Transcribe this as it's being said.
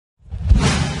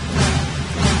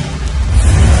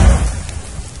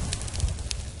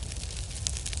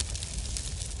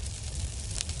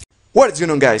What is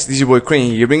going on, guys? This is your boy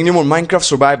Crane here, bringing you more Minecraft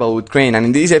survival with Crane, and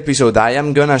in this episode I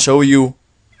am gonna show you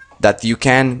that you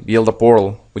can build a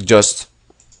portal with just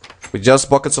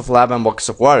buckets of lava and buckets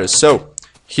of water. So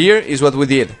here is what we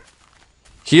did.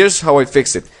 Here's how I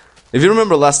fixed it. If you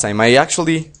remember last time, I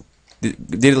actually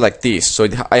did it like this. So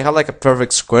I had like a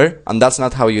perfect square, and that's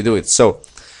not how you do it. So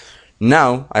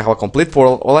now I have a complete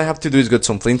portal. All I have to do is get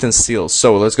some flint and steel.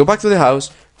 So let's go back to the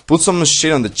house, put some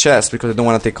shit on the chest because I don't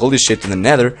want to take all this shit to the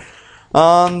nether.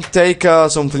 Take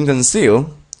some flint and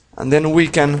steel, and then we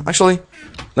can actually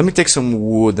let me take some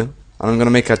wood, and I'm gonna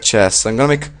make a chest. I'm gonna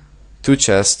make 2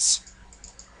 chests,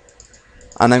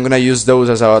 and I'm gonna use those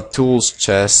as our tools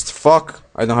chest. Fuck,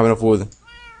 I don't have enough wood.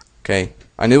 Okay,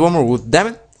 I need 1 more wood. Damn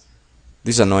it,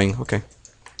 this is annoying. Okay,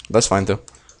 that's fine though.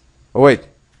 Oh wait,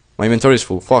 my inventory is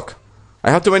full. Fuck,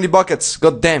 I have too many buckets.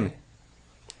 God damn it.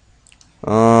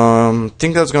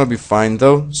 Think that's gonna be fine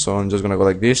though. So I'm just gonna go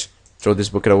like this. Throw this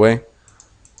bucket away.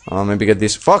 Maybe get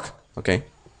this. Fuck. Okay,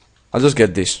 I'll just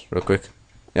get this real quick.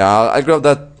 Yeah, I'll grab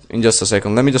that in just a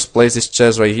second. Let me just place this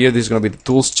chest right here. This is gonna be the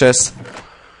tools chest.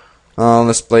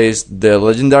 Let's place the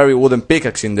legendary wooden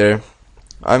pickaxe in there.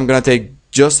 I'm gonna take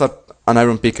just an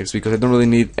iron pickaxe because I don't really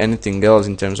need anything else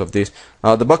in terms of this.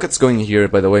 The bucket's going here,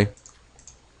 by the way.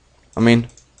 I mean,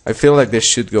 I feel like they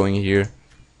should go in here.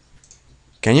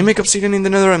 Can you make obsidian in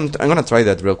the nether? I'm gonna try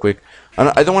that real quick.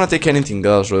 I don't want to take anything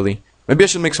else really. Maybe I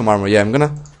should make some armor. Yeah, I'm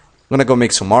gonna go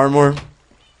make some armor,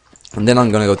 and then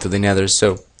I'm gonna go to the nether.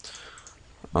 So,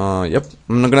 yep,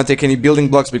 I'm not gonna take any building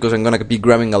blocks because I'm gonna be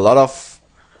grabbing a lot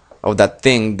of that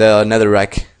thing, the nether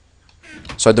rack.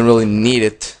 So I don't really need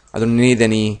it. I don't need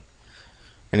any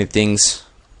things.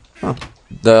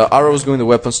 The arrows go in the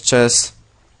weapons chest.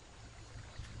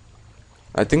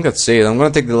 I think that's it. I'm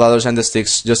gonna take the ladders and the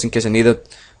sticks just in case I need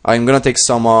it. I'm gonna take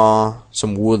some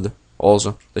wood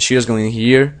also. The shear is going in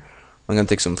here. I'm gonna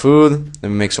take some food. Let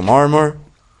me make some armor.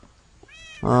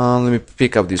 Let me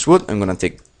pick up this wood. I'm gonna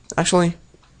take. Actually,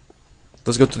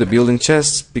 let's go to the building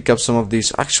chest. Pick up some of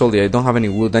these. Actually, I don't have any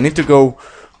wood. I need to go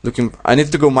looking. I need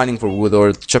to go mining for wood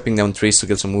or chopping down trees to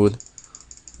get some wood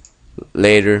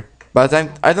later. But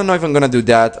I don't know if I'm gonna do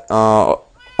that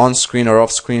on screen or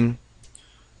off screen.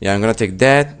 Yeah, I'm gonna take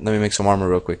that. Let me make some armor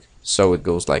real quick. So it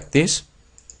goes like this.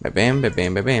 Bam, bam,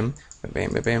 bam, bam, bam,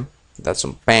 bam, bam, bam. That's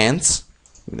some pants.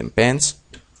 Give them pants.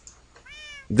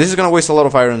 This is gonna waste a lot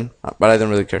of iron, but I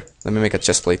don't really care. Let me make a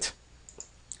chest plate.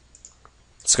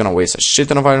 It's gonna waste a shit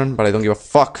ton of iron, but I don't give a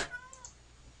fuck.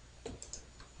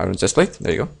 Iron chest plate.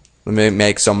 There you go. Let me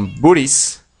make some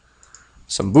booties,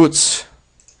 some boots.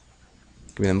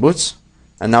 Give me them boots,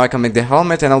 and now I can make the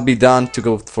helmet, and I'll be done to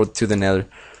go to the nether.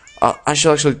 I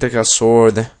should actually take a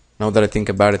sword, now that I think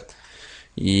about it.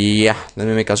 Yeah, let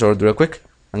me make a sword real quick.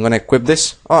 I'm gonna equip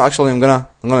this. Oh, actually, I'm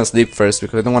gonna sleep first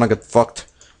because I don't wanna get fucked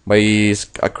by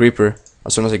a creeper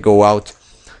as soon as I go out.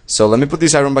 So let me put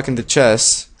this iron back in the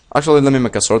chest. Actually, let me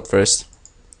make a sword first.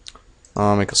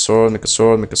 Make a sword, make a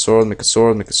sword, make a sword, make a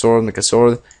sword, make a sword, make a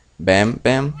sword. Bam,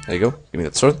 bam. There you go. Give me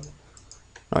that sword.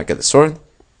 Now I get the sword.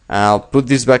 I'll put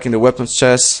this back in the weapons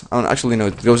chest. Actually, no,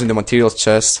 it goes in the materials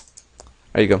chest.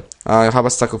 There you go. I have a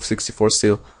stack of 64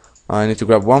 steel. I need to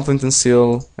grab 1 flint and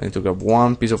steel. I need to grab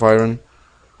 1 piece of iron.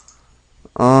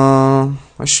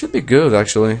 I should be good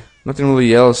actually. Nothing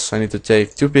really else I need to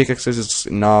take. 2 pickaxes is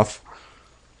enough.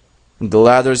 The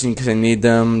ladders in case I need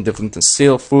them. The flint and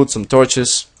steel, food, some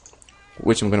torches,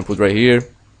 which I'm gonna put right here.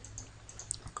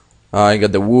 I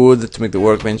got the wood to make the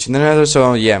workbench in the nether,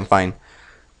 so yeah, I'm fine.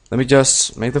 Let me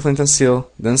just make the flint and steel,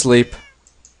 then sleep.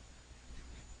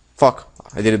 Fuck,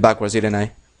 I did it backwards, didn't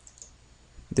I?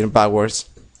 Did it backwards.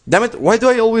 Damn it, why do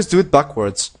I always do it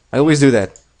backwards? I always do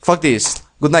that. Fuck this.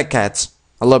 Good night, cats.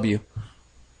 I love you.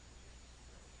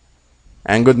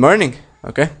 And good morning.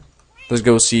 Okay. Let's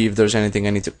go see if there's anything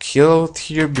I need to kill out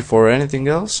here before anything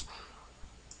else.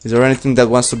 Is there anything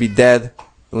that wants to be dead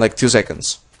in like 2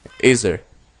 seconds? Is there?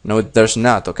 No, there's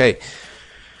not. Okay.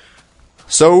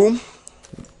 So,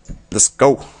 let's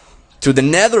go to the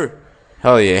nether.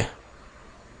 Hell yeah.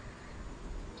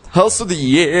 Hells to the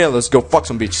yeah. Let's go fuck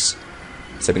some bitches.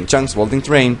 7 chunks, vaulting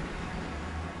terrain.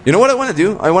 You know what I want to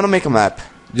do? I want to make a map.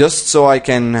 Just so I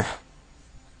can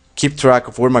keep track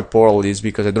of where my portal is,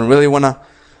 because I don't really want to...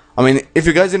 I mean, if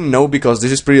you guys didn't know, because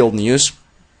this is pretty old news,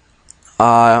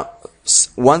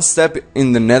 1 step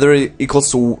in the nether equals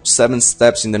to 7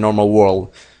 steps in the normal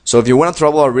world. So if you want to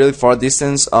travel a really far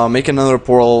distance, make another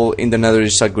portal in the nether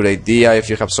is a good idea if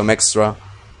you have some extra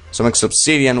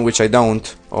obsidian, which I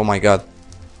don't. Oh my god.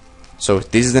 So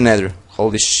this is the nether.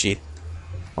 Holy shit.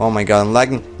 Oh my god, I'm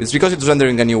lagging. It's because it's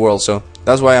rendering a new world, so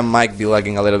that's why I might be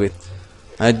lagging a little bit.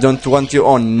 I don't want you.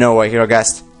 Oh no, I hear a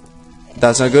ghast.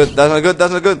 That's not good. That's not good.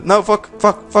 That's not good. No, fuck.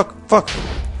 Fuck. Fuck. Fuck.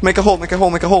 Make a hole. Make a hole.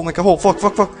 Make a hole. Make a hole. Fuck.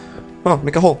 Fuck. Fuck. Oh,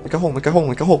 make a hole. Make a hole. Make a hole.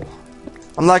 Make a hole.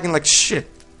 I'm lagging like shit.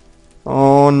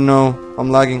 Oh no. I'm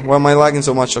lagging. Why am I lagging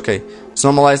so much? Okay. It's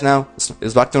normalized now.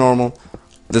 It's back to normal.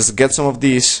 Let's get some of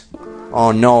these.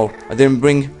 Oh no. I didn't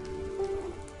bring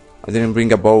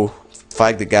a bow.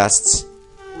 Fight the ghasts.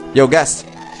 Yo, ghast.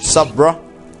 Sup, bro?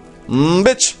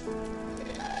 Bitch.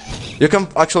 You can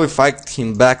actually fight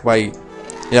him back by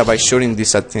shooting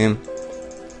this at him.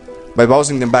 By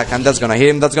bouncing them back, and that's gonna hit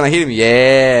him, that's gonna hit him,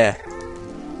 yeah!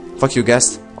 Fuck you,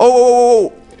 ghast.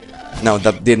 Oh! No,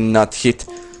 that did not hit.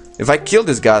 If I kill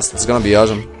this ghast, it's gonna be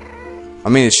awesome. I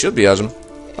mean, it should be awesome.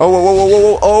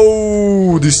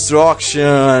 Oh,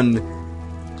 destruction!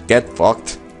 Get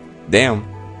fucked. Damn.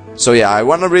 So yeah, I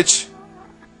wanna reach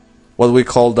what we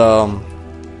call the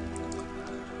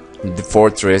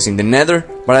fortress in the nether,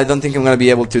 but I don't think I'm gonna be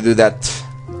able to do that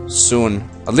soon.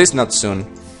 At least not soon.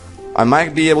 I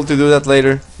might be able to do that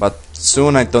later, but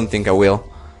soon I don't think I will.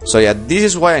 So yeah, this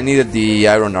is why I needed the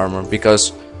iron armor,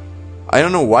 because I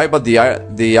don't know why, but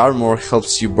the armor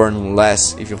helps you burn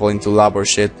less if you fall into lava or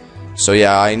shit. So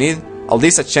yeah, I need at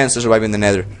least a chance to survive in the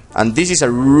nether. And this is a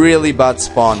really bad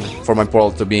spawn for my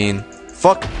portal to be in.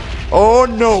 Fuck! Oh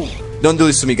no! Don't do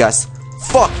this to me, guys.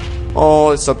 Fuck!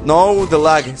 Oh, it's up. No, the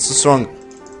lag is so strong.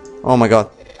 Oh my god.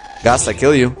 Ghast, I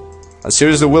kill you. I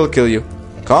seriously will kill you.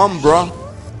 Come, bro.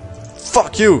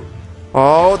 Fuck you.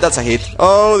 Oh, that's a hit.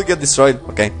 Oh, they get destroyed.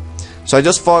 Okay. So I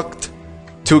just fucked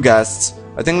 2 ghasts.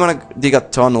 I think I'm gonna dig a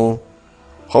tunnel.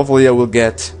 Hopefully I will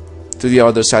get to the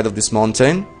other side of this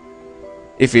mountain.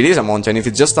 If it is a mountain, if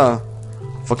it's just a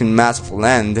fucking mass of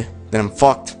land, then I'm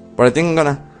fucked. But I think I'm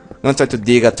gonna try to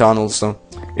dig a tunnel, so...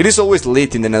 It is always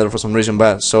lit in the nether for some reason,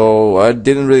 but so I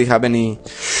didn't really have any...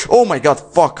 Oh my god,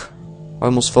 fuck! I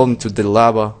almost fell into the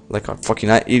lava like a fucking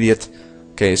idiot.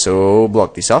 Okay, so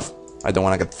block this off. I don't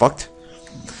wanna get fucked.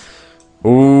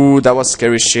 Ooh, that was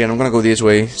scary shit. I'm gonna go this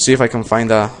way. See if I can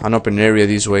find an open area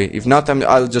this way. If not,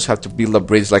 I'll just have to build a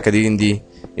bridge like I did in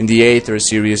the Aether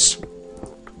series.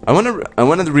 I wanna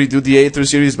redo the Aether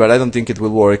series, but I don't think it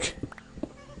will work.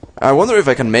 I wonder if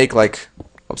I can make like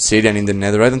obsidian in the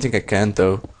nether. I don't think I can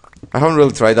though. I haven't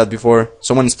really tried that before.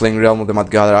 Someone is playing Realm of the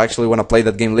Mad God. I actually wanna play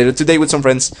that game later today with some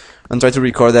friends and try to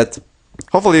record that.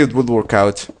 Hopefully it would work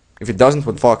out. If it doesn't,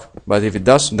 well fuck. But if it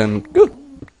does, then good,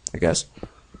 I guess.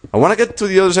 I wanna get to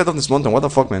the other side of this mountain. What the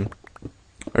fuck, man?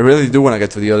 I really do wanna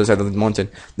get to the other side of the mountain.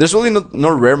 There's really no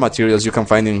rare materials you can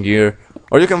find in here.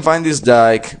 Or you can find these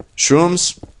like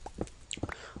shrooms,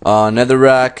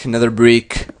 netherrack, nether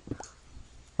brick,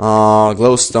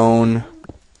 glowstone,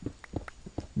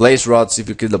 blaze rods if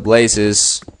you kill the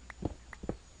blazes.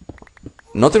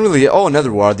 Nothing really. Oh,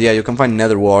 nether ward. Yeah, you can find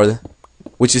nether ward,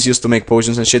 which is used to make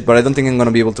potions and shit. But I don't think I'm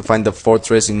gonna be able to find the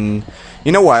fortress in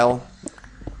a while.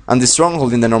 And the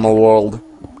stronghold in the normal world.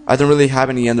 I don't really have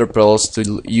any ender pearls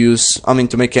to use. I mean,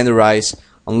 to make ender eyes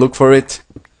and look for it.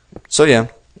 So yeah,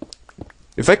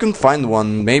 if I can find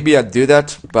one, maybe I'd do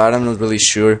that. But I'm not really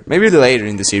sure. Maybe later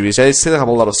in the series. I still have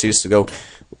a lot of series to go.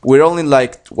 We're only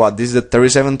like, what, this is the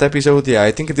 37th episode? Yeah,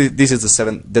 I think this is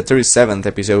the 37th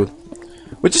episode.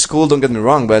 Which is cool, don't get me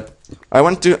wrong, but I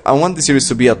want the series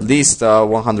to be at least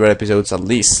 100 episodes, at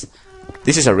least.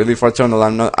 This is a really far tunnel,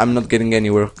 I'm not getting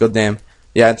anywhere, goddamn.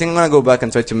 Yeah, I think I'm gonna go back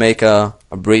and try to make a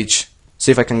bridge.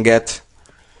 See if I can get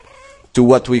to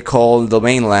what we call the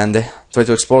mainland. Try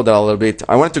to explore that a little bit.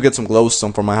 I wanted to get some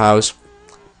glowstone for my house.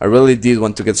 I really did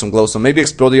want to get some glowstone. Maybe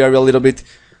explore the area a little bit.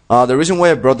 The reason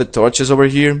why I brought the torches over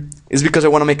here is because I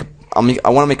want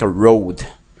to make a road. I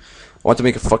want to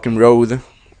make a fucking road,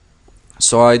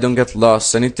 so I don't get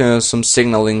lost. I need some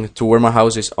signaling to where my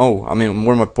house is. Oh, I mean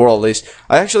where my portal is.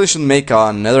 I actually should make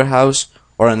another house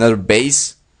or another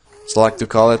base, as I like to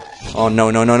call it. Oh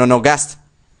no, ghast!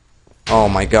 Oh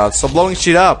my god, stop blowing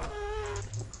shit up!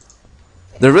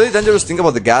 The really dangerous thing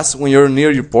about the ghast when you're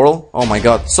near your portal. Oh my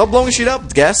god, stop blowing shit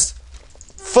up, ghast!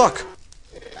 Fuck!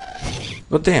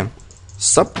 God damn.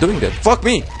 Stop doing that. Fuck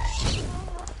me!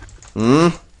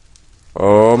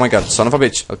 Oh my god, son of a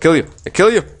bitch. I'll kill you. I'll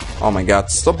kill you! Oh my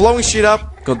god, stop blowing shit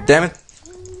up! God damn it.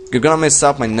 You're gonna mess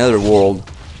up my nether world.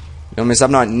 You're gonna mess up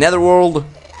my nether world.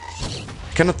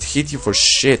 I cannot hit you for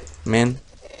shit, man.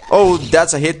 Oh,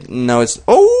 that's a hit. No, it's...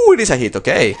 Oh, it is a hit,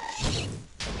 okay.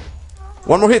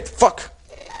 One more hit. Fuck!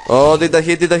 Oh, did that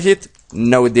hit? Did that hit?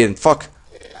 No, it didn't. Fuck.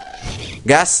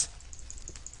 Gas?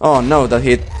 Oh no, that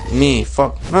hit me.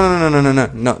 Fuck.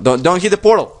 No. Don't hit the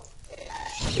portal.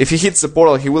 If he hits the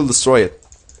portal, he will destroy it.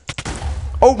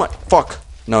 Oh my. Fuck.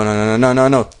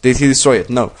 No. Did he destroy it?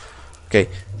 No. Okay.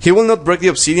 He will not break the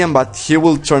obsidian, but he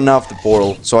will turn off the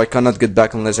portal, so I cannot get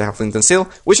back unless I have flint and steel,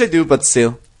 which I do, but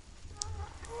still.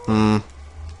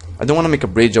 I don't want to make a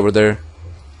bridge over there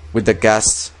with the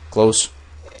gas close.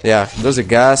 Yeah, there's a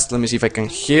gas. Let me see if I can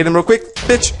hit him real quick.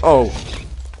 Bitch! Oh.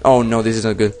 Oh no, this is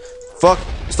not good. Fuck!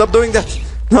 Stop doing that!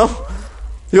 No!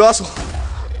 You asshole!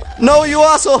 No, you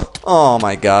asshole! Oh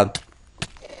my god.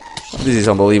 This is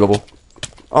unbelievable.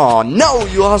 Oh no,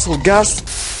 you asshole,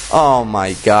 gas! Oh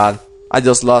my god. I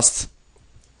just lost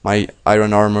my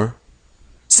iron armor.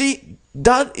 See,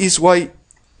 that is why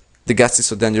the gas is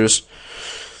so dangerous.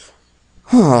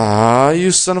 Ah,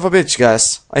 you son of a bitch,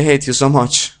 gas. I hate you so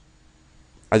much.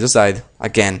 I just died.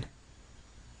 Again.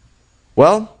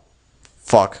 Well,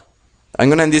 fuck. I'm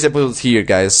gonna end this episode here,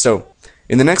 guys. So,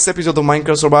 in the next episode of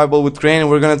Minecraft Survival with Crane,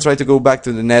 we're gonna try to go back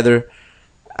to the Nether.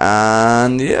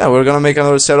 And yeah, we're gonna make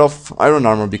another set of iron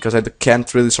armor because I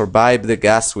can't really survive the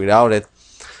gas without it.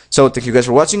 So, thank you guys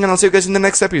for watching, and I'll see you guys in the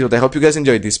next episode. I hope you guys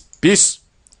enjoyed this. Peace.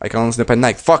 I can only sleep at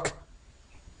night. Fuck.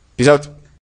 Peace out.